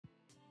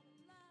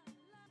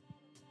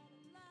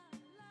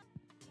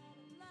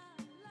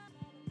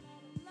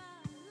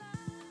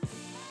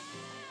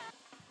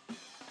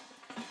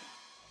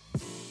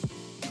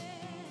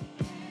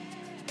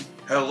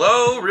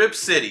Hello, Rip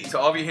City. To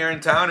all of you here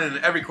in town and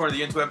in every corner of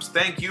the interwebs,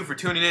 thank you for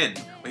tuning in.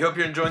 We hope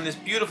you're enjoying this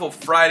beautiful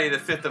Friday, the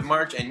 5th of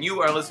March, and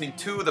you are listening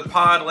to the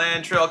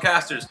Podland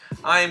Trailcasters.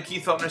 I am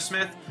Keith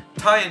Feltner-Smith.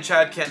 Ty and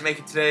Chad can't make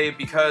it today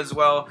because,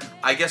 well,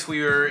 I guess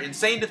we were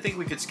insane to think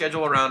we could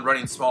schedule around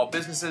running small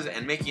businesses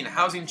and making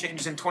housing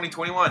changes in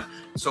 2021.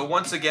 So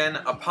once again,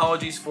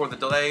 apologies for the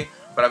delay,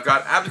 but I've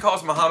got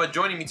Abdikalis Muhammad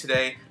joining me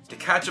today to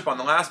catch up on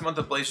the last month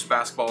of Blazers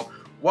basketball,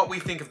 what we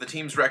think of the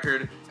team's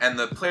record, and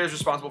the players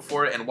responsible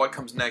for it, and what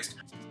comes next.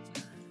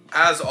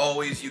 As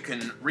always, you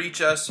can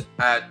reach us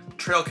at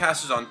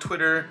Trailcasters on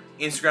Twitter,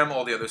 Instagram,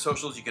 all the other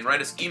socials. You can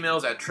write us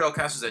emails at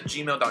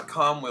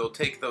trailcasters@gmail.com. We'll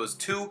take those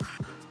too.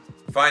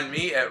 Find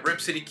me at Rip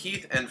City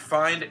Keith and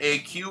find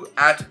AQ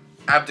at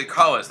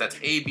Abdikalis. That's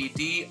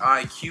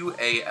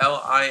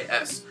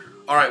ABDIQALIS.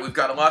 All right, we've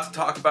got a lot to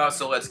talk about,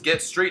 so let's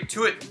get straight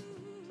to it.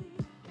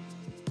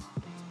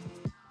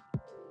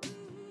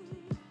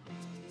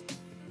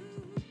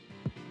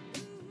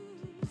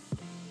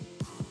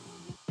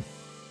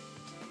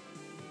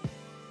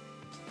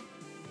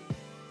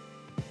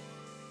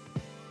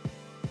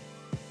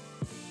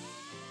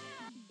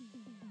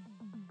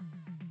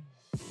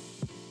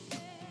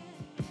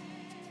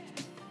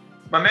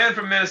 My man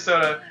from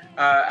Minnesota,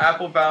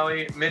 Apple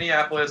Valley,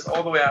 Minneapolis,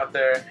 all the way out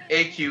there,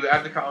 AQ,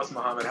 Abdikalis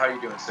Muhammad. How are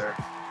you doing, sir?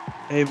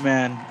 Hey,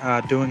 man.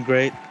 Doing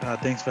great.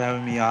 Thanks for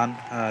having me on.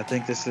 I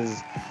think this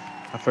is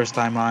my first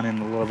time on in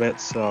a little bit,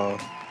 so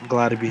I'm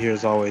glad to be here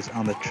as always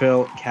on the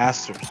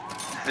Trailcasters.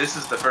 This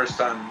is the first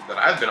time that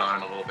I've been on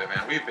in a little bit,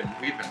 man. We've been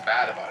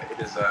bad about it. It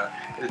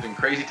has been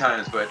crazy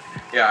times, but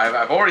yeah,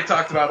 I've already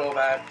talked about all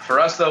that. For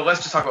us, though,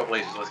 let's just talk about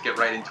Blazers. Let's get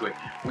right into it.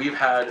 We've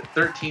had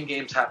 13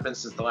 games happen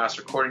since the last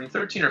recording,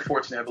 13 or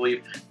 14, I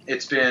believe.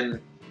 It's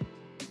been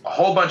a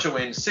whole bunch of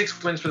wins,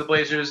 6 wins for the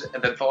Blazers,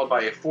 and then followed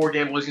by a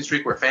 4-game losing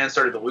streak where fans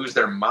started to lose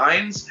their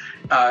minds.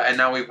 And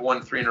now we've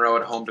won 3 in a row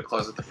at home to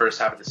close out the first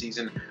half of the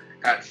season.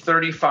 At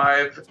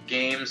 35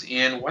 games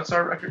in, what's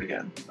our record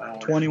again?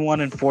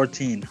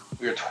 21-14.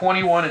 We are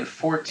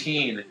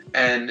 21-14,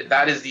 and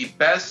that is the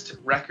best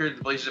record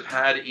the Blazers have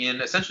had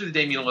in essentially the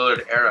Damian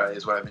Lillard era,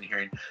 is what I've been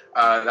hearing.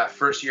 That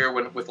first year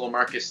with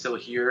LaMarcus still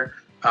here,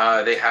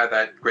 they had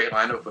that great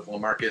lineup with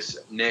LaMarcus,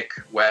 Nick,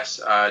 Wes,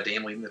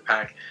 Dame leading the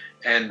pack,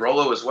 and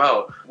Rolo as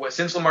well.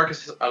 Since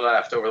LaMarcus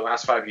left over the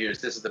last 5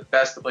 years, this is the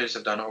best the Blazers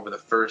have done over the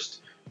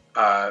first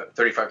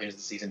 35 games of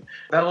the season.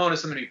 That alone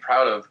is something to be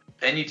proud of.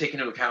 And you take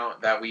into account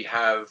that we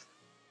have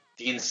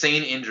the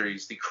insane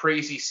injuries, the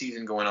crazy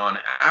season going on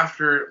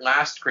after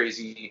last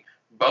crazy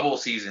bubble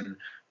season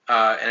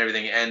and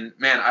everything. And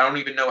man, I don't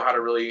even know how to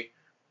really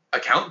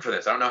account for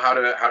this. I don't know how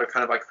to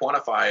kind of like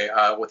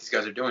quantify what these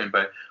guys are doing.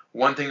 But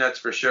one thing that's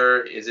for sure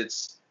is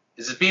it's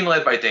being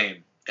led by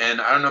Dame.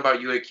 And I don't know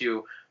about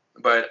UAQ,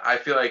 but I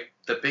feel like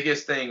the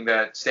biggest thing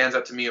that stands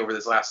out to me over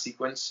this last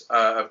sequence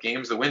of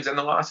games, the wins and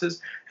the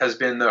losses, has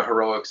been the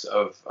heroics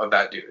of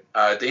that dude.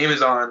 Dame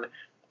is on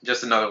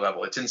just another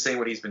level. It's insane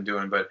what he's been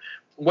doing. But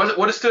what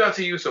has stood out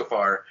to you so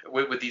far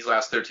with these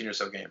last 13 or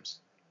so games?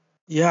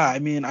 Yeah, I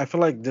mean, I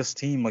feel like this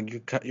team, like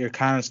you're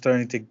kind of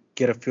starting to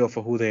get a feel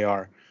for who they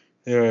are.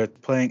 They're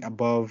playing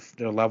above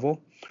their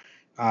level,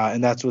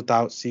 and that's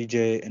without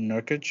CJ and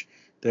Nurkic.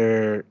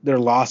 Their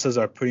losses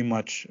are pretty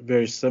much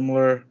very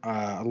similar.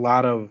 A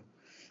lot of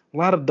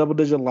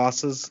double-digit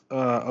losses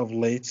of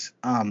late,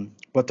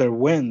 but their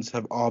wins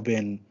have all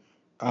been,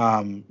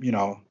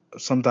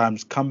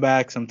 sometimes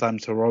comeback,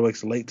 sometimes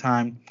heroics late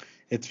time.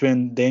 It's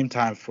been Dame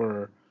time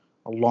for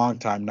a long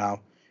time now.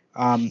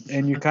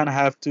 And you kind of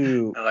have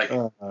to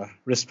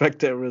respect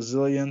their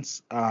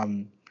resilience.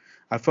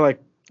 I feel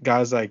like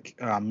guys like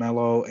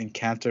Melo and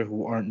Kanter,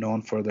 who aren't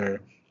known for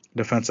their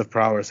defensive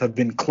prowess, have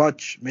been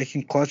clutch,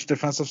 making clutch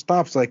defensive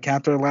stops like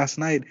Kanter last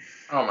night.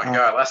 Oh, my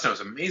God. Last night was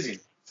amazing.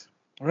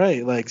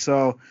 Right.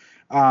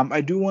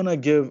 I do want to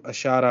give a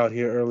shout out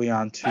here early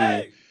on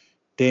to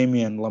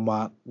Damian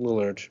Lamont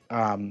Lillard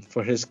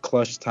for his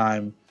clutch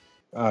time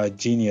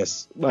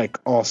genius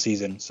all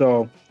season.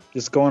 So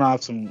just going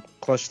off some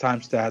clutch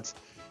time stats,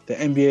 the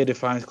NBA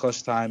defines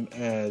clutch time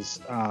as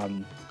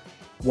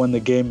when the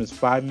game is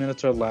 5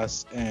 minutes or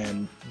less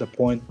and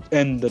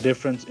the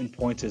difference in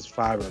points is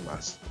 5 or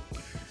less.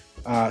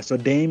 So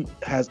Dame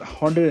has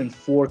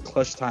 104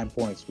 clutch time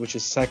points, which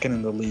is second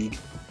in the league.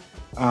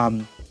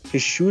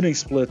 His shooting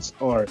splits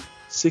are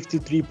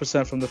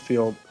 63% from the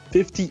field,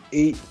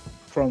 58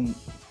 from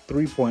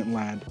three-point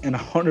land, and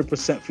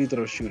 100% free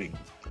throw shooting.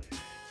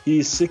 He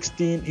has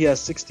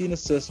 16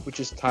 assists, which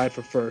is tied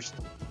for first.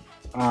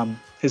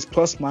 His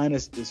plus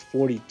minus is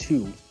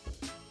 42.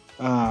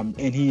 And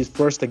he is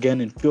first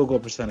again in field goal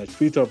percentage,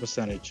 free throw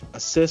percentage,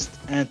 assist,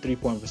 and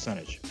three-point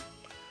percentage.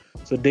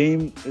 So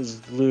Dame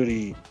is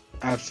literally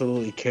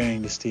absolutely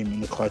carrying this team in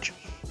the clutch.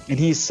 And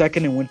he's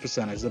second in win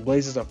percentage. The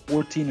Blazers are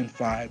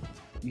 14-5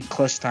 in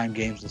clutch time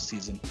games this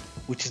season,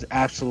 which is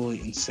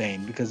absolutely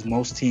insane because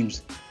most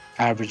teams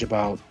are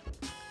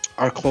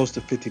close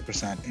to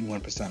 50% in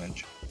win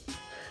percentage.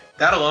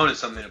 That alone is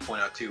something to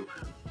point out too.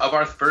 Of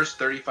our first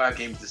 35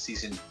 games this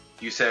season,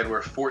 you said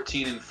we're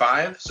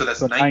 14-5, so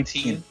that's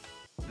 19.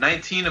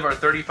 19 of our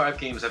 35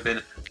 games have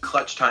been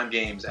clutch time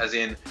games, as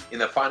in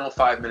the final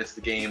 5 minutes of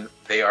the game,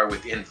 they are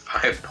within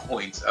 5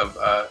 points of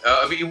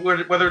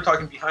whether we're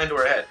talking behind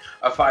or ahead,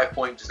 a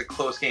 5-point, just a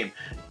close game.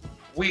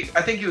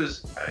 I think it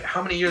was,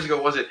 how many years ago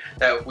was it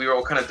that we were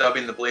all kind of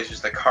dubbing the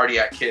Blazers the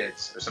cardiac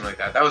kids or something like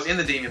that? That was in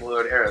the Damian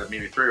Lillard era,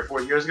 maybe 3 or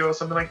 4 years ago or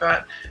something like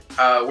that,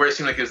 where it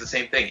seemed like it was the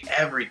same thing.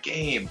 Every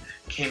game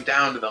came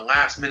down to the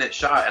last minute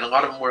shot, and a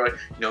lot of them were like,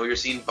 you were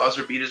seeing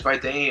buzzer beaters by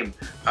Dame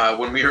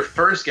when we were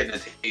first getting a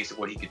taste of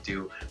what he could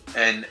do.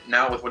 And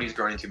now with what he's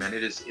growing into, man,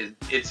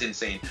 it's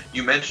insane.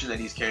 You mentioned that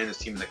he's carrying this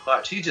team in the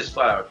clutch. He's just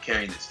flat out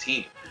carrying this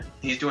team.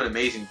 He's doing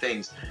amazing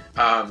things.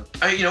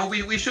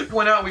 We should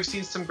point out we've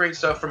seen some great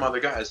stuff from other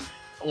guys.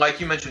 Like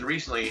you mentioned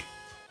recently,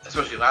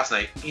 especially last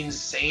night,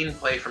 insane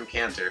play from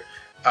Kanter.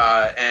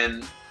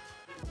 And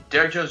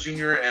Derrick Jones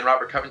Jr. and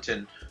Robert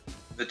Covington,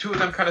 the two of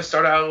them kind of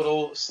started out a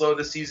little slow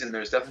this season.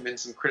 There's definitely been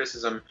some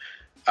criticism.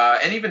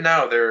 And even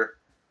now, their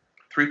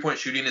three-point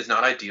shooting is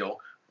not ideal.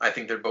 I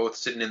think they're both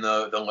sitting in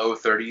the low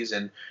 30s.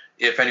 And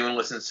if anyone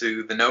listens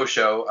to the No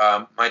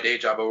Show, my day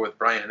job over with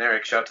Brian and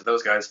Eric, shout out to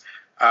those guys.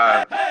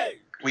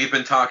 We've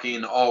been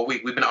talking all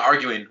week. We've been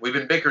arguing. We've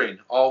been bickering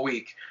all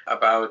week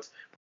about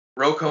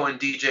Rocco and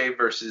DJ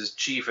versus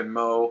Chief and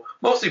Mo.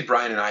 Mostly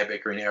Brian and I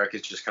bickering. Eric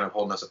is just kind of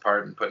holding us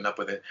apart and putting up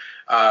with it.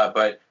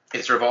 But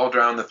it's revolved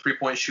around the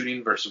three-point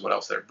shooting versus what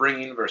else they're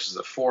bringing versus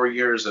the 4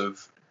 years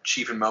of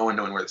Chief and Mo and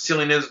knowing where the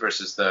ceiling is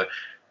versus the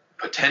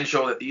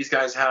potential that these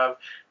guys have.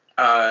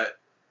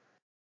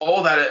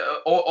 All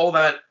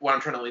that what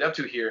I'm trying to lead up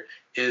to here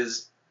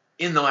is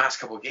in the last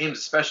couple of games,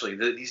 especially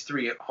these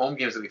 3 home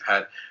games that we've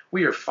had,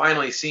 we are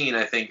finally seeing,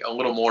 I think, a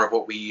little more of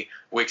what we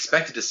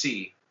expected to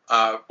see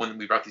when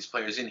we brought these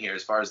players in here,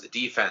 as far as the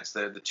defense,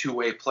 the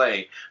two-way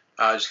play,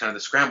 just kind of the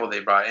scramble they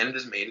brought, and it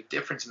has made a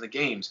difference in the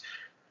games.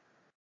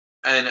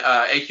 And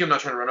AQ, I'm not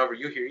trying to run over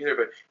you here either,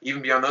 but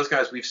even beyond those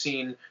guys, we've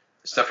seen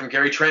stuff from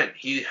Gary Trent.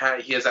 He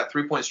has that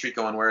three-point streak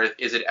going where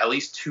is it at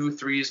least 2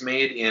 threes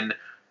made in,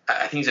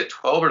 I think he's at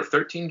 12 or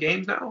 13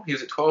 games now. He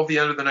was at 12 the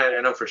end of the night,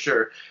 I know for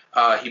sure.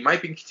 He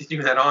might be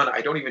continuing that on.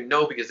 I don't even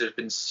know because there's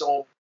been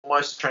so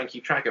much to try and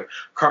keep track of.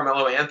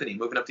 Carmelo Anthony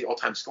moving up the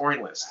all-time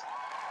scoring list.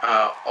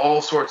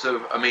 All sorts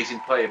of amazing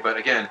play. But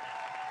again,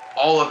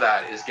 all of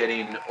that is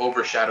getting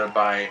overshadowed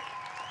by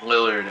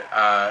Lillard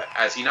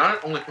as he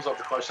not only pulls off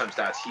the clutch time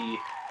stats, he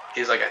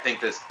is like, I think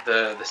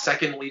the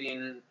second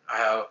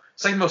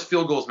most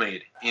field goals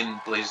made in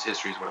Blazers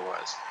history is what it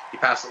was. He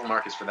passed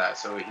LaMarcus for that.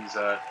 So he's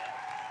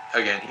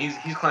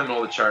climbing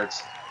all the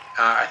charts.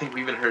 I think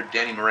we even heard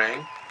Danny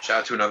Morang,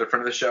 shout out to another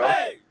friend of the show,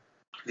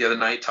 the other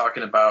night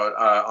talking about,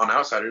 on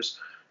Outsiders,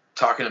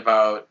 talking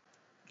about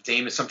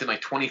Dame is something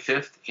like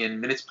 25th in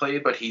minutes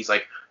played, but he's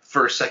like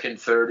first, second,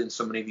 third in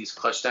so many of these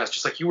clutch stats,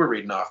 just like you were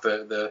reading off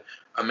the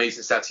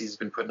amazing stats he's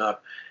been putting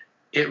up.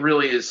 It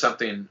really is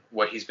something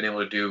what he's been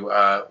able to do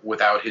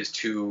without his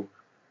 2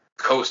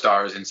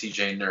 co-stars in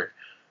CJ and Nurk.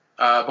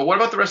 But what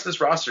about the rest of this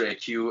roster,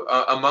 AQ?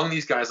 Among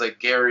these guys like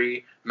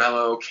Gary,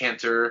 Melo,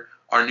 Kanter,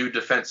 our new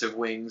defensive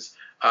wings,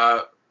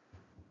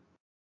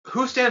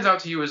 who stands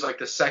out to you as like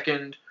the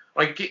second?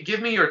 Like,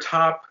 give me your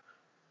top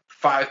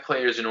 5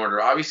 players in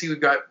order. Obviously, we've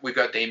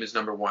got Dame as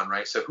number 1,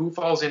 right? So who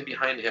falls in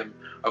behind him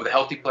of the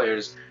healthy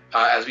players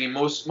as being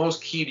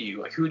most key to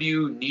you? Like, who do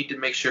you need to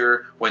make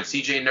sure when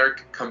CJ and Nurk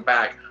come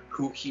back,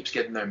 who keeps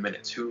getting their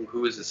minutes?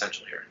 Who is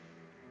essential here?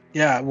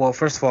 Yeah, well,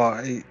 first of all,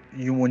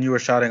 when you were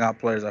shouting out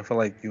players, I feel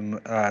like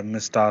you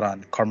missed out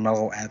on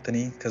Carmelo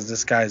Anthony, because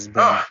this guy's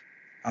been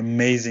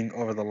amazing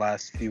over the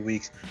last few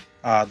weeks.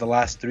 The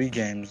last 3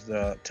 games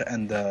to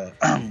end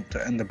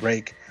the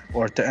break,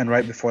 or to end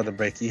right before the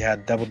break, he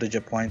had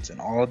double-digit points in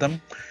all of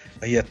them.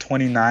 He had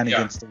 29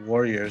 against the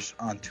Warriors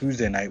on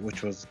Tuesday night,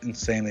 which was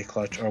insanely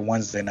clutch, or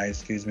Wednesday night,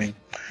 excuse me.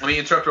 Let me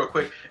interrupt real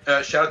quick.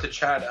 Shout out to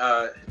Chad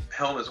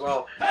Helm as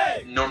well.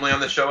 Hey! Normally on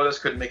the show with us,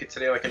 couldn't make it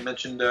today, like I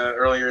mentioned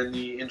earlier in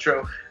the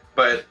intro,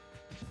 but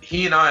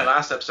he and I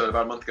last episode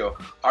about a month ago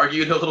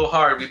argued a little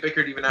hard. We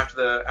bickered even after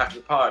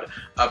the pod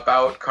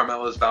about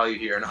Carmelo's value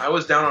here, and I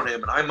was down on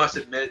him. And I must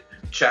admit,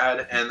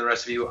 Chad and the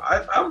rest of you,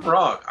 I'm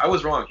wrong. I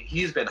was wrong.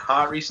 He's been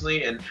hot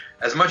recently, and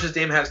as much as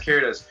Dame has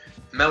carried us,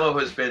 Melo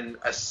has been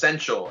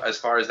essential as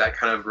far as that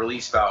kind of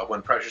release valve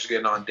when pressure's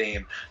getting on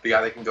Dame, the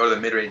guy that can go to the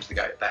mid-range, the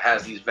guy that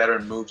has these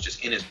veteran moves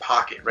just in his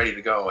pocket, ready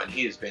to go, and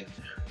he has been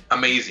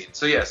amazing.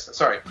 So yes,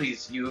 sorry,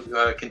 please, you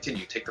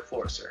continue. Take the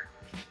floor, sir.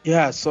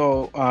 Yeah,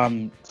 so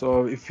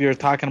if you're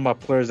talking about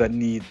players that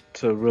need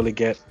to really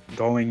get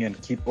going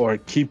and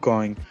keep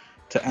going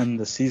to end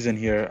the season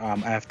here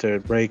after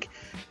break,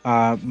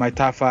 my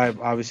top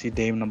 5, obviously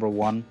Dame number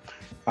 1.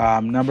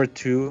 Number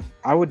 2,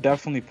 I would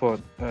definitely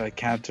put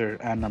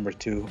Kanter at number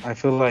 2. I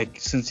feel like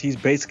since he's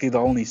basically the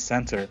only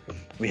center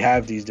we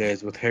have these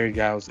days, with Harry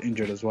Giles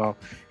injured as well,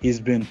 he's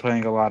been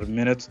playing a lot of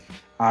minutes,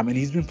 and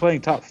he's been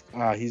playing tough.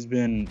 He's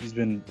been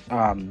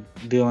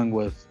dealing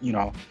with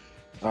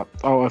I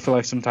feel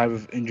like some type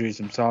of injuries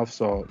himself.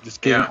 So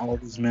just give him all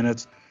these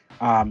minutes.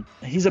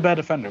 He's a bad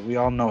defender, we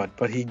all know it,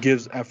 but he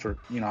gives effort.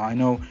 I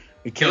know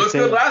we can't. He looked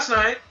good last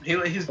night.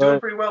 He's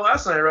doing pretty well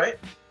last night, right?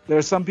 there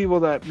are some people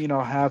that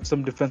have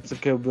some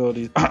defensive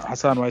capabilities,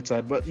 Hassan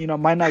Whiteside, but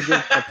might not give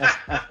the best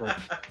effort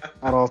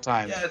at all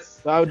times.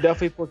 Yes. So I would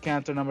definitely put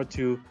Cantor number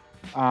 2.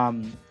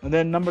 And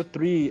then number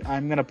 3,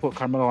 I'm gonna put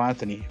Carmelo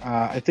Anthony.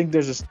 I think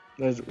there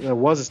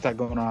was a stat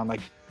going on,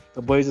 like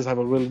the Blazers have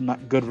a really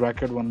good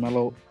record when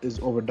Melo is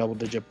over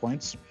double-digit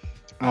points.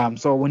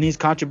 So when he's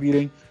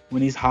contributing,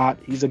 when he's hot,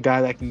 he's a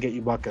guy that can get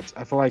you buckets.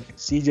 I feel like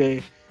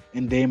CJ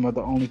and Dame are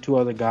the only 2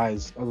 other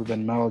guys other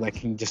than Melo that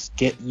can just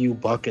get you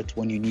buckets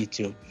when you need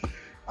to.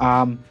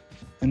 And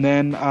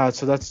then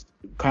so that's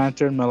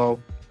Cantor and Melo.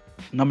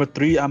 Number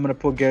 3, I'm gonna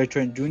put Gary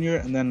Trent Jr.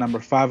 And then number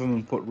 5, I'm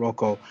gonna put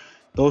Rocco.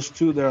 Those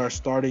 2 there are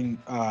starting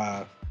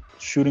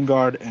shooting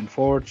guard and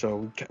forward,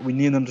 so we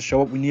need them to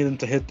show up. We need them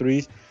to hit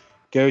threes.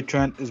 Gary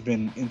Trent has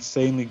been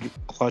insanely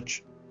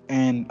clutch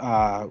and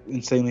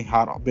insanely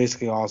hot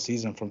basically all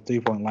season from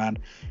 3-point land.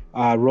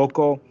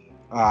 Rocco,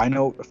 I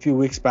know a few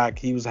weeks back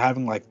he was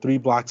having like 3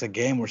 blocks a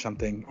game or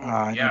something.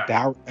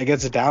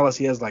 Against Dallas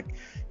he had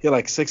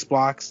like 6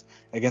 blocks.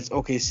 Against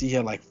OKC he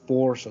had like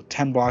 4, so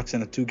 10 blocks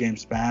in a 2-game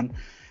span.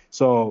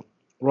 So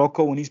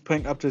Rocco, when he's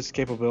playing up to his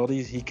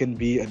capabilities, he can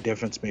be a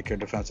difference maker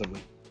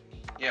defensively.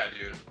 Yeah,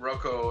 dude.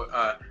 Rocco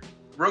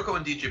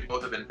and DJ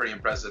both have been pretty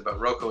impressive, but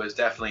Rocco is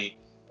definitely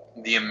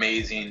the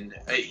amazing.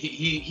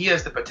 He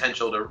has the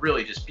potential to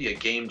really just be a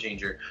game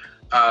changer.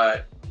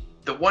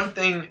 The one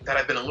thing that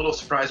I've been a little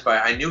surprised by,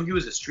 I knew he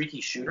was a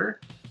streaky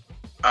shooter,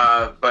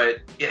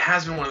 but it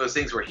has been one of those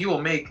things where he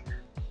will make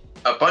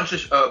a bunch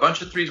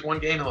of threes one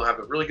game, he'll have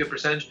a really good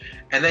percentage,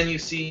 and then you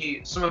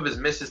see some of his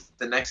misses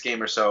the next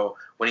game or so.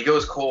 When he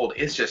goes cold,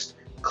 it's just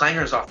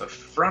clangers off the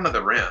front of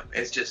the rim.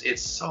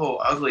 It's so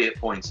ugly at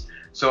points.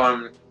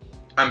 So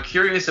I'm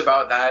curious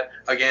about that.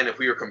 Again, if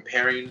we were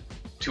comparing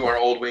to our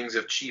old wings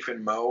of Chief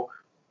and Mo,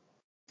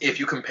 if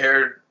you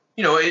compared,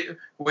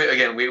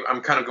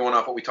 I'm kind of going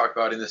off what we talked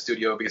about in the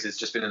studio because it's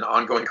just been an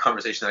ongoing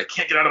conversation that I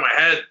can't get out of my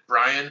head,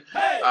 Brian.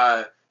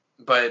 Hey!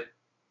 But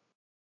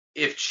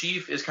if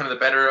Chief is kind of the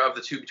better of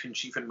the 2 between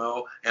Chief and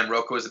Mo, and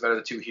Rocco is the better of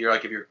the 2 here,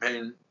 like if you're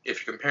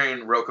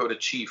comparing Rocco to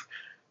Chief,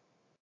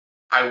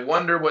 I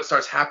wonder what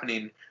starts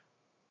happening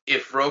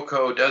if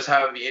Rocco does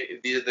have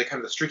the kind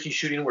of the streaky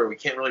shooting where we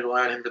can't really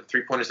rely on him for the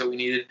 3-pointers that we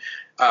needed.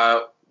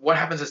 What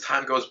happens as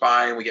time goes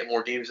by and we get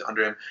more games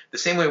under him? The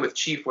same way with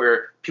Chief,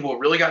 where people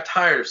really got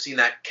tired of seeing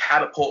that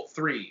catapult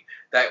 3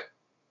 that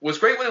was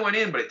great when it went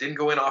in, but it didn't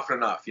go in often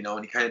enough,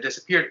 and he kind of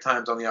disappeared at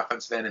times on the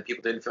offensive end, and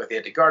people didn't feel like they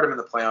had to guard him in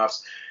the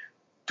playoffs.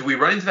 Do we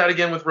run into that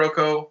again with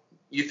Rocco,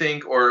 you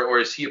think, or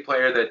is he a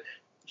player that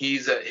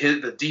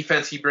the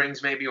defense he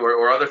brings maybe,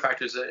 or other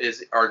factors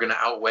are going to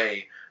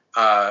outweigh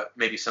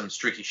maybe some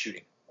streaky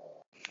shooting?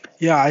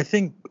 Yeah, I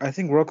think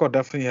Rocco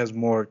definitely has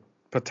more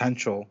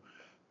potential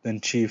than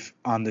Chief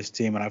on this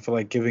team, and I feel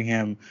like giving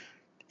him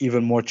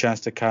even more chance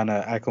to kind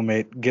of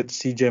acclimate, get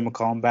CJ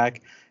McCollum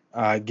back,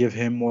 give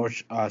him more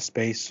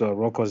space. So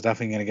Rocco is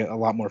definitely going to get a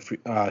lot more free,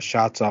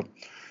 shots up,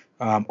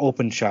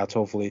 open shots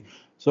hopefully.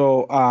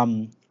 So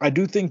I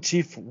do think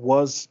Chief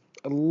was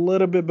a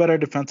little bit better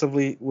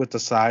defensively with the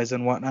size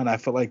and whatnot. I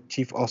feel like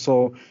Chief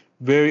also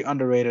very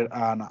underrated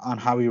on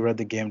how he read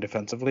the game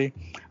defensively.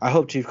 I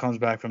hope Chief comes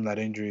back from that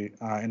injury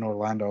in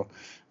Orlando.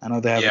 I know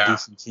they have a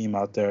decent team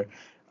out there.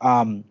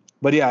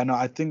 But yeah, no,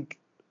 I think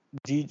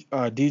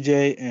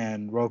DJ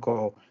and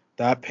Rocco,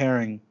 that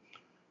pairing,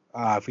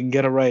 if we can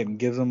get it right and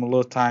give them a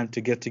little time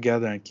to get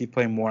together and keep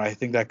playing more, I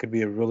think that could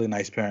be a really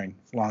nice pairing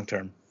long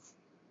term.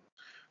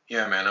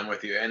 Yeah, man, I'm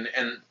with you. And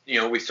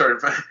we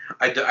started.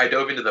 I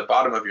dove into the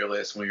bottom of your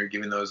list when you were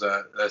giving those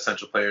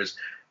essential players.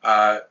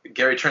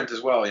 Gary Trent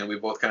as well. We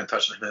both kind of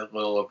touched on him a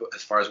little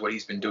as far as what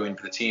he's been doing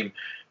for the team.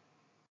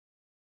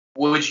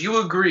 Would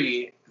you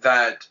agree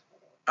that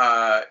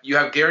you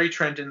have Gary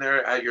Trent in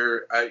there at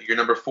your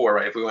number 4,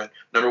 right? If we went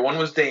number 1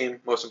 was Dame,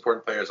 most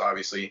important players,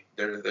 obviously.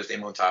 There's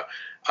Dame on top.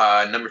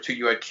 Number 2,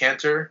 you had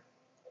Cantor,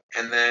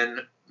 and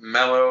then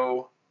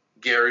Melo,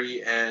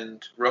 Gary,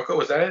 and Rocco.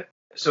 Was that it?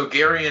 So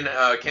Gary and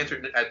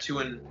Cantor at 2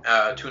 and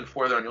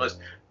 4 there on your list.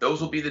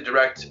 Those will be the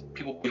direct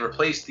people being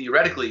replaced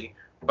theoretically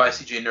by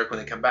CJ and Nurk when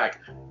they come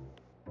back.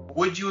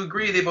 Would you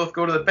agree they both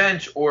go to the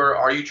bench, or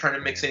are you trying to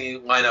mix up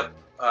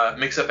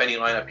any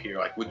lineup here?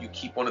 Like, would you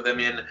keep one of them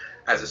in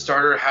as a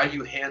starter? How do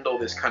you handle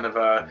this kind of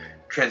a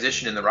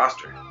transition in the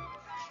roster?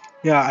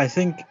 Yeah, I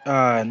think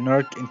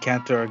Nurk and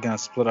Cantor are gonna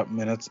split up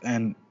minutes,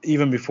 and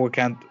even before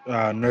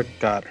Nurk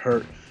got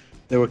hurt,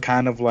 they were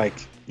kind of like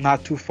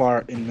not too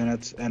far in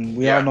minutes, and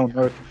we all know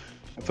Nurk.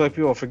 I feel like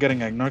people are forgetting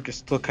like Nurk is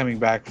still coming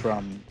back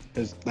from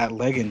that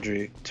leg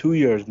injury, 2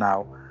 years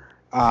now,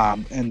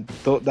 and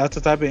that's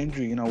the type of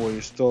injury where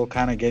you're still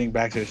kind of getting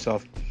back to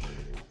yourself.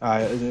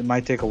 It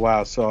might take a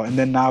while. So, and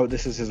then now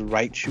this is his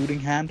right shooting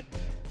hand.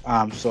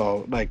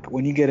 So like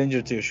when you get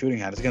injured to your shooting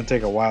hand, it's gonna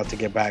take a while to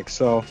get back.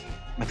 So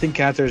I think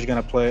Cantor is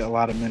gonna play a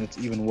lot of minutes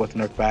even with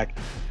Nurk back.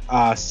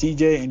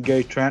 CJ and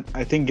Gary Trent.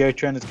 I think Gary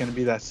Trent is gonna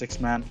be that 6th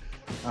man.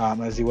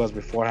 As he was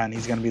beforehand.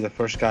 He's going to be the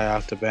first guy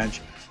off the bench,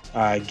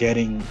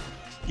 getting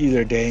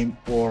either Dame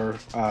or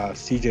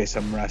CJ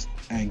some rest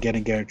and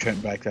getting Gary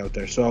Trent back out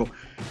there. So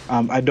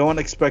I don't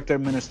expect their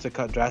minutes to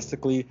cut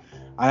drastically.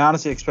 I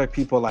honestly expect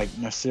people like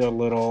Nasir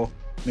Little,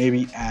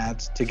 maybe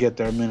Ant to get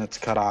their minutes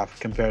cut off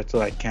compared to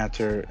like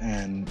Cantor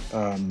and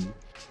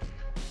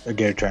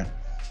Gary Trent.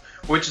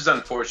 Which is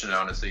unfortunate,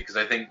 honestly, because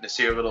I think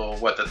Nasir Little,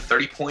 the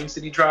 30 points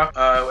that he dropped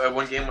at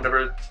one game,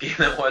 whatever game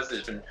that was.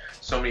 There's been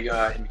so many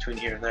in between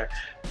here and there.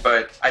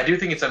 But I do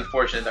think it's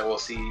unfortunate that we'll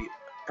see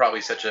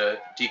probably such a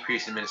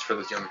decrease in minutes for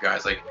those younger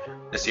guys like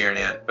Nasir and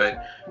Ant.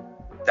 But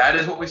that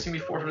is what we've seen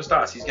before from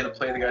Stas. He's going to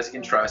play the guys he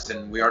can trust,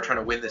 and we are trying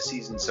to win this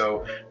season.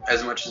 So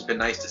as much as it's been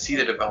nice to see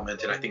the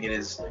development, and I think it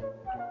is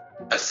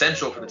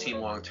essential for the team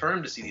long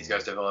term to see these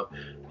guys develop.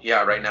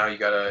 Yeah, right now you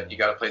gotta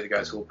play the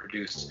guys who will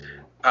produce.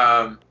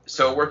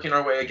 So working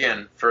our way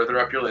again further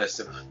up your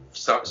list,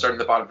 starting at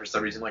the bottom for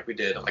some reason, like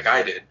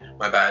I did,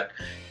 my bad.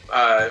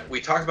 We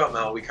talked about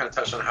Mel. We kind of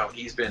touched on how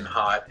he's been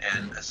hot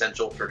and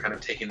essential for kind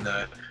of taking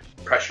the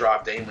pressure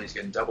off Dame when he's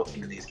getting double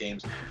teamed in these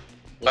games.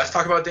 Let's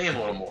talk about Dame a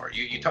little more.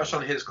 You touched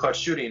on his clutch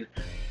shooting,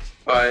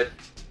 but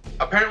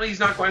apparently he's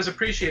not quite as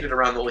appreciated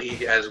around the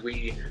league as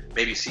we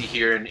maybe see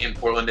here in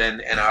Portland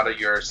and out of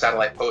your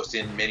satellite post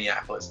in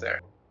Minneapolis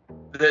there.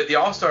 The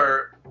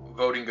All-Star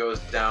voting goes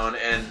down,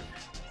 and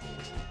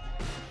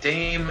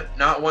Dame,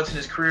 not once in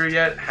his career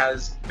yet,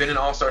 has been an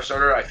All-Star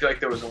starter. I feel like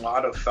there was a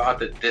lot of thought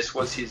that this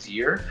was his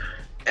year,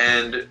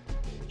 and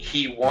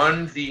he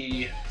won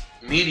the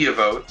media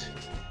vote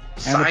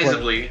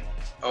sizably.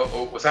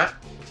 What's that?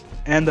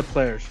 And the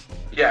players.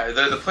 Yeah,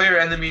 the player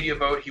and the media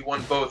vote, he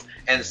won both,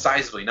 and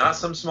sizably, not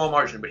some small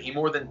margin, but he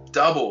more than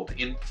doubled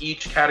in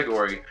each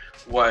category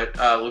what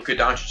Luka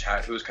Doncic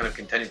had, who was kind of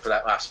contending for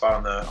that last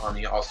spot on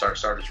the All-Star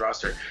starters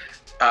roster.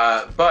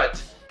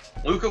 But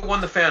Luka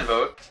won the fan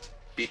vote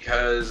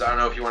because, I don't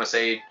know if you want to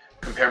say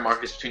compare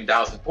markets between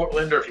Dallas and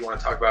Portland, or if you want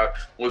to talk about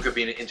Luka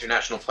being an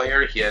international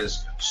player, he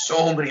has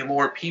so many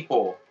more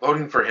people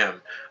voting for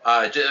him,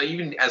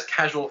 even as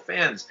casual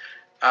fans.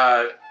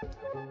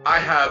 I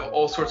have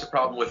all sorts of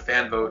problem with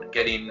fan vote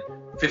getting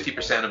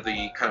 50% of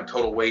the kind of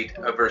total weight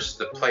versus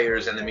the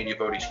players and the media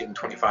vote each getting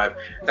 25.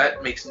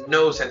 That makes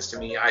no sense to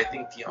me. I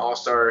think the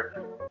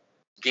All-Star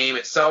game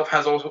itself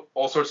has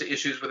all sorts of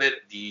issues with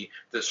it. The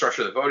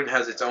structure of the voting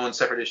has its own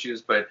separate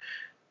issues, but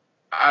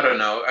I don't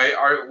know.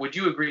 Would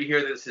you agree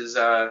here that this is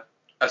a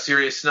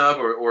serious snub,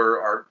 or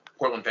are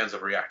Portland fans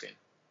overreacting?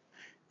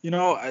 You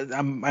know,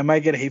 I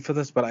might get hate for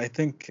this, but I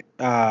think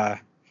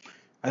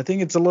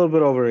it's a little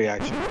bit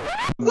overreaction.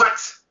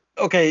 What?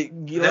 Okay,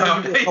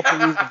 let me give you a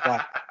couple reasons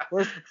why.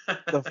 First,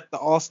 the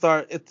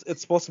All-Star,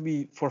 it's supposed to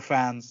be for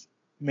fans,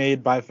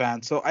 made by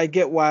fans. So I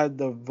get why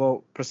the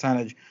vote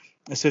percentage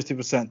is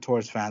 50%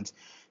 towards fans.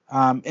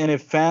 And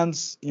if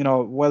fans,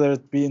 whether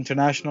it be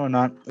international or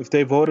not, if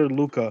they voted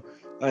Luka,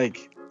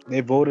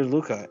 they voted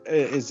Luka.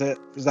 Is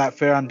that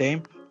fair on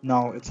Dame?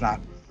 No, it's not.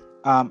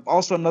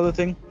 Also, another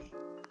thing,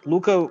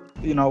 Luka,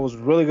 was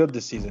really good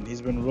this season.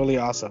 He's been really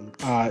awesome.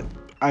 I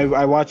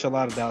watch a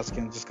lot of Dallas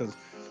games just because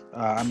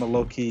I'm a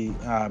low-key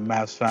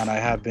Mavs fan. I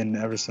have been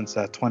ever since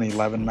that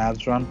 2011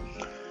 Mavs run.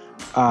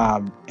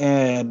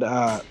 And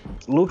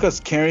Luka's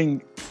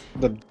carrying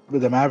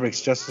the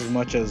Mavericks just as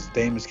much as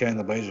Dame is carrying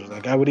the Blazers.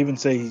 I would even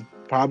say he's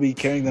probably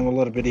carrying them a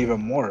little bit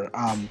even more.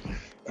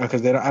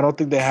 Because I don't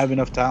think they have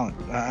enough talent.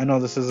 I know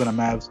this isn't a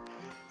Mavs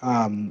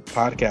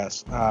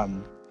podcast.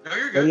 No,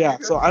 you're good. Yeah, you're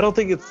good. so I don't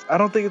think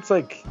it's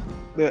like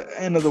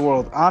the end of the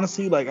world.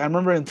 Honestly, I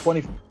remember in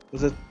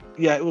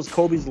it was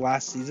Kobe's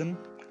last season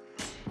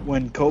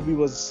when Kobe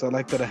was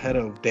selected ahead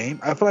of Dame.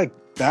 I feel like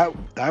that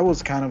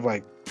was kind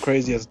of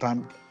crazy at the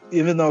time,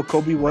 even though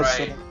Kobe was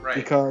selected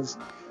because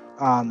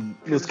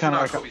it was kind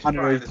of like an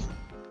honorary.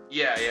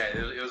 Yeah,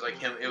 it was like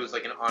him. It was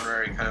like an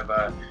honorary kind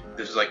of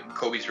this is like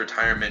Kobe's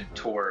retirement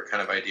tour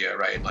kind of idea,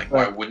 right?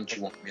 Why wouldn't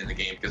you want him in the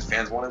game? Because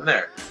fans want him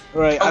there.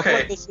 Right. Okay. I feel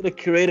like they should have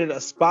created a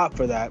spot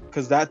for that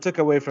because that took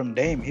away from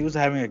Dame. He was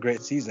having a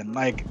great season.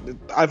 I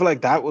feel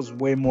like that was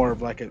way more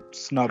of a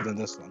snub than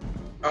this one.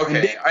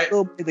 Okay. I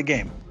still made the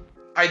game.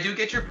 I do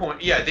get your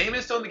point. Yeah, Dame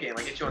is still in the game.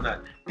 I get you on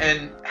that.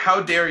 And how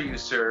dare you,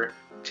 sir,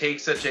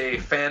 take such a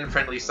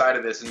fan-friendly side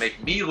of this and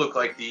make me look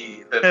like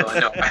the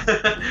no.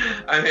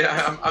 I mean,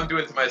 I'm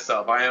doing it to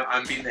myself.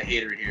 I'm being the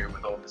hater here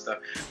with all this stuff.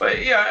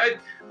 But yeah,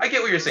 I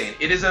get what you're saying.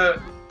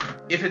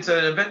 If it's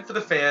an event for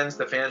the fans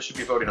should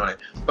be voting on it.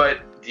 But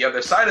the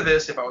other side of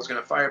this, if I was going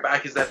to fire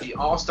back, is that the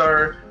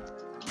All-Star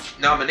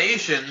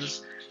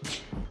nominations,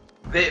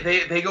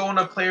 they go on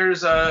a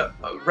player's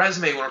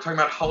resume when we're talking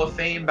about Hall of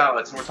Fame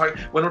ballots, and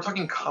when we're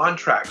talking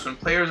contracts, when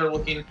players are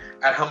looking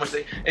at how much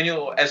they, and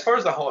as far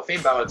as the Hall of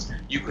Fame ballots,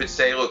 you could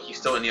say, look, he's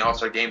still in the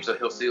All-Star game, so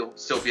he'll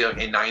still be a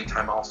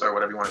 9-time All-Star,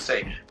 whatever you want to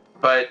say.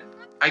 But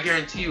I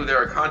guarantee you there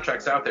are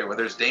contracts out there,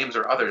 whether it's Dame's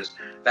or others,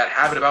 that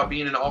have it about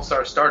being an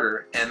All-Star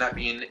starter and that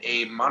being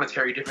a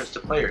monetary difference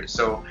to players.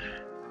 So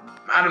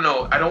I don't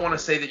know. I don't want to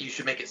say that you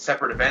should make it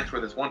separate events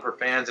where there's one for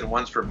fans and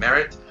one's for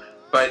merit,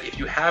 but if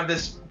you have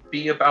this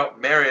be about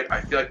merit,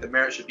 I feel like the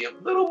merit should be a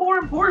little more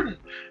important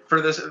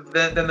for this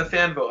than the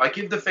fan vote. I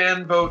give the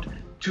fan vote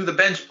to the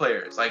bench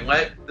players. Like,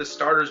 let the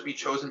starters be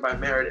chosen by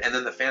merit, and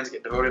then the fans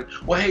get devoted.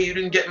 Well, hey, you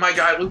didn't get my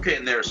guy Luka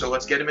in there, so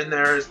let's get him in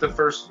there as the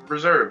first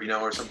reserve,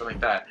 or something like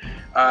that.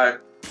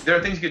 There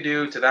are things you could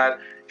do to that,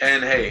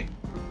 and hey,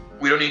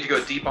 we don't need to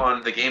go deep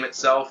on the game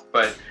itself,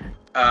 but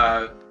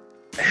I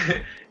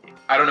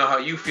don't know how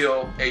you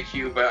feel,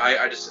 AQ, but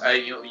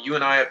you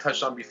and I have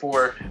touched on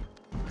before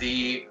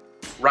the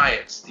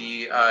riots,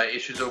 the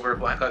issues over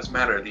Black Lives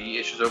Matter, the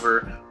issues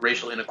over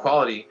racial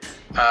inequality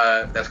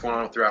that's going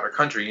on throughout our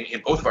country,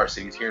 in both of our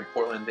cities, here in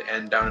Portland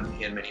and down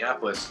in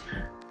Minneapolis.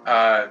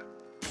 I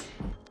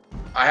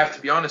have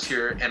to be honest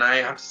here, and I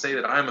have to say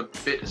that I'm a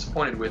bit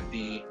disappointed with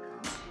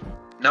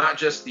not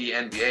just the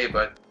NBA,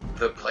 but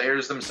the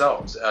players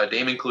themselves,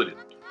 Dame included.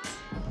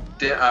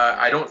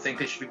 I don't think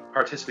they should be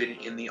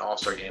participating in the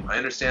All-Star game. I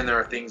understand there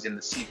are things in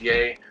the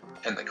CBA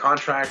and the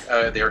contract.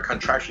 They are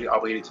contractually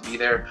obligated to be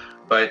there,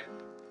 but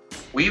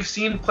we've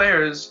seen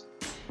players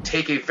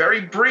take a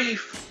very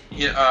brief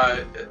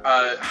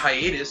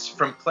hiatus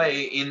from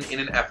play in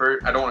an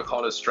effort. I don't want to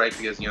call it a strike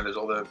because there's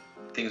all the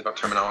things about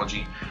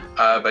terminology,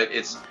 but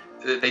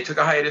they took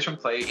a hiatus from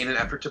play in an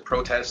effort to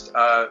protest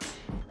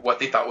what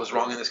they thought was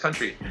wrong in this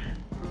country,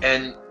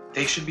 and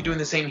they should be doing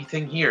the same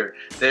thing here.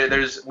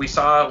 We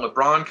saw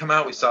LeBron come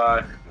out, we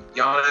saw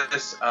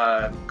Giannis,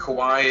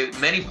 Kawhi,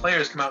 many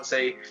players come out and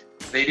say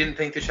they didn't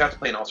think they should have to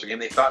play an All-Star game.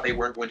 They thought they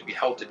weren't going to be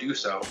held to do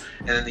so.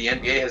 And then the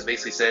NBA has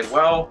basically said,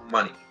 well,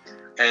 money.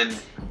 And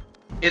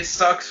it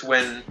sucks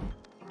when,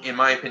 in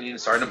my opinion,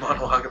 sorry to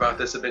monologue about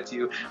this a bit to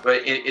you,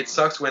 but it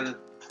sucks when,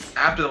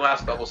 after the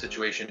last bubble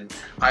situation,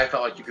 I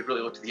felt like you could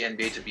really look to the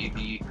NBA to be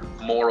the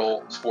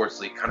moral sports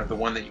league, kind of the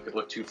one that you could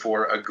look to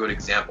for a good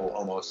example,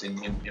 almost,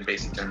 in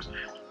basic terms.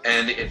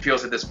 And it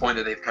feels at this point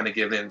that they've kind of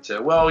given in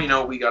to, well,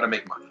 we got to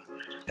make money.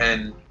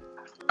 And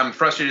I'm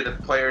frustrated that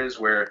the players,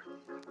 where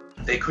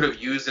they could have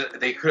used it,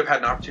 they could have had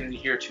an opportunity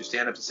here to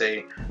stand up to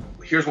say,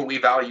 here's what we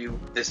value,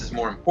 this is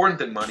more important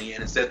than money,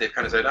 and instead they've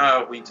kind of said,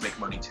 oh, we need to make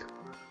money too.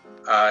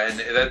 And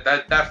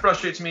that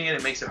frustrates me, and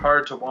it makes it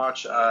hard to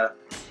watch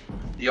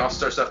the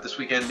All-Star stuff this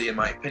weekend, in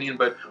my opinion.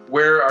 But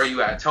where are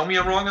you at? Tell me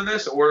I'm wrong on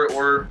this, or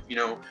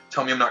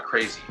tell me I'm not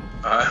crazy.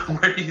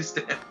 Where do you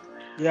stand?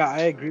 Yeah, I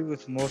agree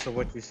with most of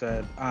what you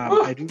said.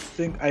 I do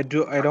think I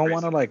don't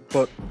want to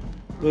put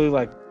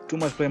really too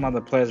much blame on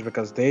the players,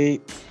 because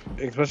they,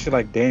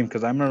 especially Dame,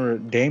 because I remember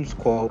Dame's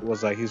quote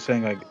was he was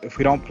saying if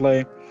we don't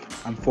play,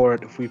 I'm for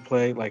it. If we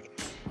play,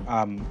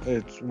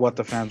 it's what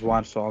the fans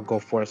want, so I'll go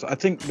for it. So I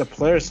think the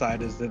player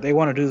side is that they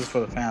want to do this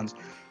for the fans.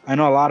 I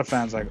know a lot of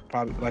fans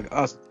probably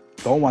us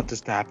don't want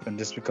this to happen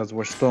just because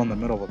we're still in the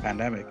middle of a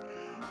pandemic.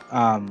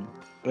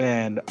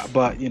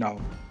 But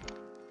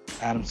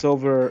Adam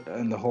Silver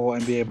and the whole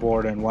NBA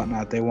board and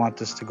whatnot, they want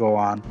this to go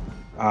on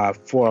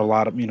for a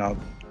lot of,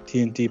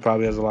 TNT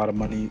probably has a lot of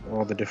money,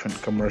 all the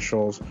different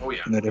commercials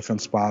and the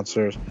different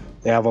sponsors.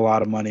 They have a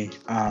lot of money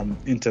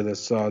into this,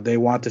 so they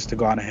want this to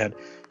go on ahead.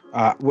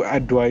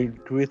 Do I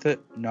agree with it?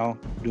 No.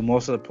 Do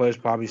most of the players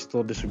probably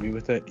still disagree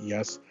with it?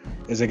 Yes.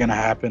 Is it going to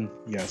happen?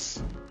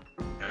 Yes.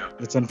 Yeah.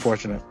 It's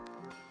unfortunate.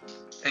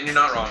 And you're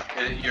not wrong.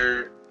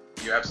 You're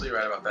absolutely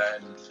right about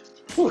that. And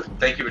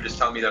thank you for just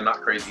telling me that I'm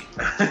not crazy.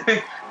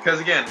 Because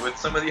again, with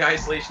some of the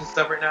isolation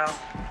stuff right now,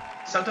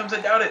 sometimes I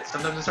doubt it.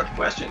 Sometimes I start to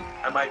question.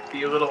 I might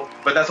be a little,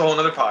 but that's a whole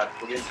other pod.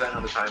 We'll get into that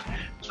another time.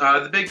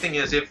 The big thing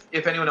is, if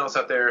anyone else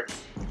out there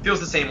feels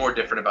the same or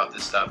different about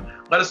this stuff,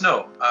 let us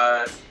know.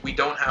 We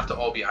don't have to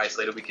all be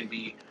isolated. We can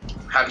be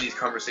having these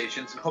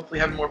conversations and hopefully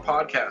having more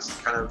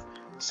podcasts, kind of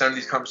center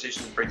these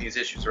conversations and bring these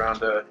issues around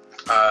to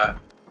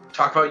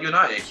talk about you and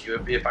I,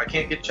 AQ. If I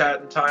can't get Chad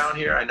and Ty on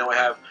here, I know I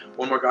have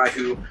one more guy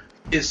who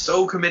is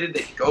so committed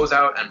that he goes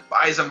out and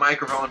buys a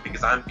microphone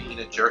because I'm being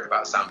a jerk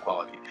about sound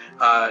quality.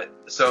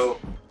 So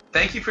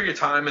thank you for your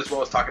time, as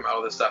well as talking about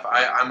all this stuff.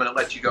 I'm going to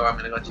let you go. I'm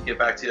going to let you get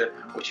back to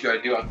what you got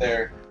to do out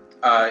there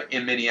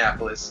in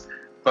Minneapolis.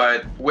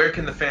 But where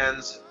can the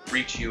fans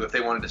reach you if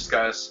they want to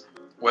discuss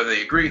whether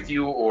they agree with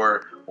you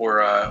or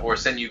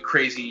send you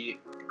crazy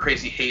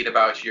hate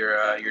about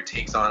your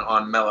takes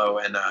on Melo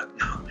and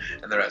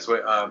the rest?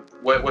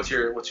 What's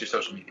your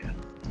social media?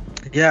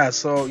 Yeah,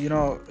 so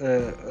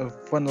a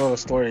fun little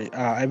story.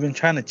 I've been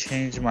trying to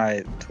change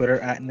my Twitter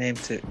name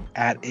to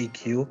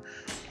 @AQ.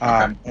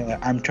 And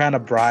I'm trying to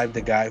bribe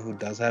the guy who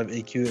does have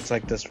AQ. It's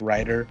this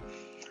writer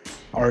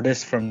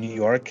artist from New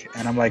York,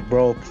 and I'm like,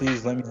 bro,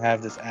 please let me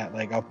have this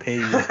I'll pay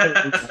you.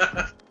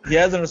 He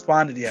hasn't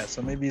responded yet,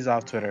 so maybe he's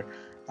off Twitter.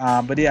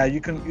 But yeah, you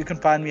can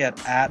find me at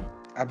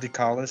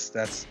Abdiqalis.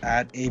 That's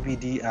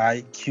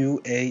 @ABDIQALIS.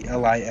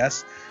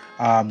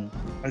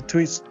 I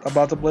tweet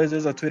about the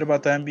Blazers. I tweet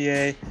about the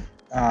NBA.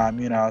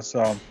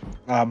 So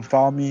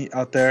follow me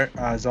out there.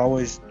 As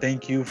always,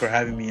 thank you for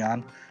having me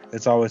on.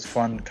 It's always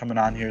fun coming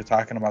on here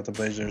talking about the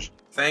Blazers.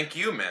 Thank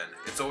you, man.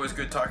 It's always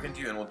good talking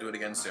to you, and we'll do it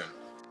again soon.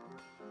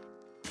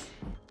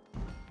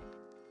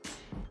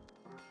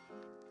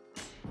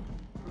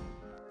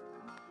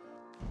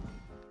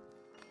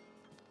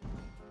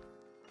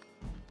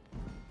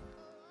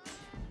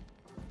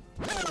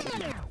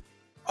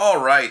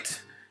 All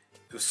right.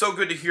 was so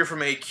good to hear from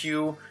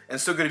AQ, and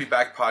so good to be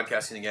back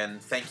podcasting again.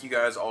 Thank you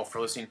guys all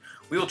for listening.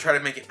 We will try to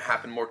make it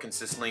happen more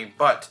consistently,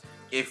 but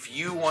if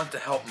you want to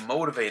help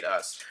motivate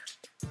us,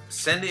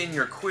 send in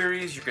your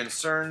queries, your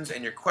concerns,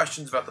 and your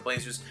questions about the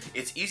Blazers.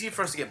 It's easy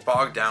for us to get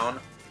bogged down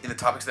in the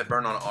topics that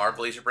burn on our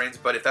Blazer brains,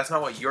 but if that's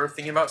not what you're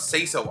thinking about,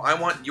 say so. I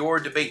want your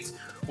debates.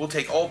 We'll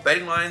take all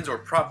betting lines or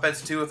prop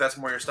bets too, if that's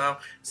more your style.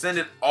 Send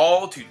it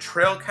all to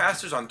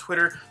Trailcasters on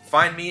Twitter.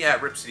 Find me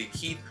at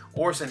RipCityKeith,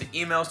 or send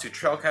emails to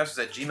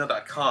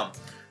trailcasters@gmail.com.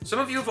 Some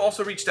of you have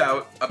also reached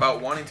out about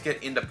wanting to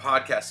get into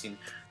podcasting.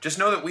 Just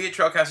know that we at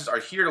Trailcasters are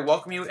here to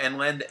welcome you and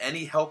lend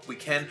any help we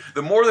can.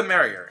 The more the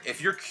merrier.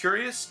 If you're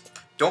curious,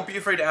 don't be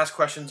afraid to ask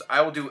questions.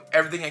 I will do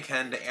everything I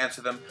can to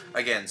answer them.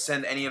 Again,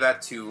 send any of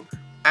that to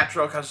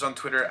 @Trailcasters on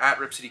Twitter,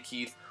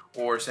 @RipCityKeith,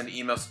 or send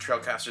emails to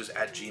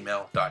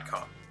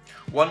trailcasters@gmail.com.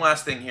 One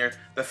last thing here,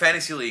 the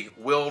Fantasy League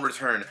will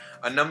return.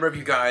 A number of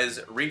you guys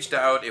reached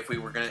out if we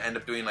were going to end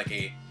up doing like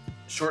a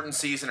shortened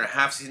season or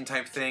half season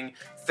type thing.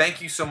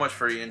 Thank you so much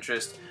for your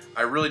interest.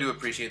 I really do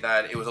appreciate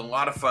that. It was a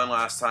lot of fun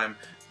last time,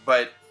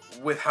 but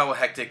with how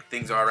hectic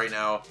things are right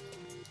now,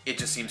 it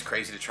just seems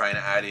crazy to try and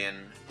add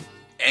in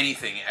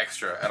anything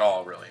extra at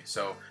all, really.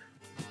 So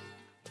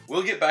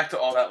we'll get back to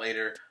all that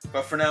later,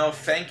 but for now,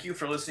 thank you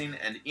for listening,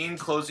 and in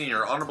closing,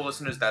 your honorable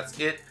listeners, that's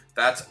it.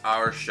 That's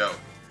our show.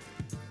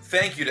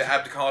 Thank you to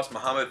Abdikalis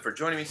Muhammad for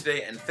joining me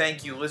today, and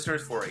thank you,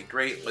 listeners, for a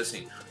great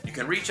listening. You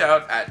can reach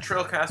out at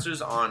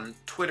Trailcasters on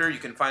Twitter. You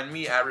can find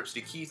me at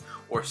RipCityKeith,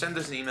 or send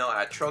us an email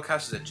at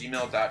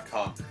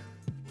trailcasters@gmail.com.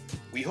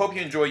 We hope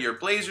you enjoy your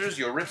Blazers,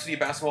 your Rip City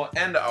basketball,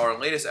 and our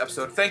latest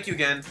episode. Thank you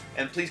again,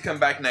 and please come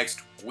back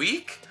next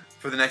week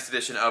for the next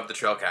edition of the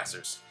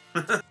Trailcasters.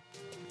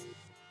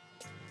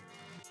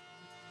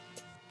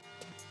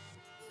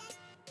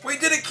 We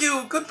did it,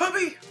 Q! Good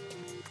puppy!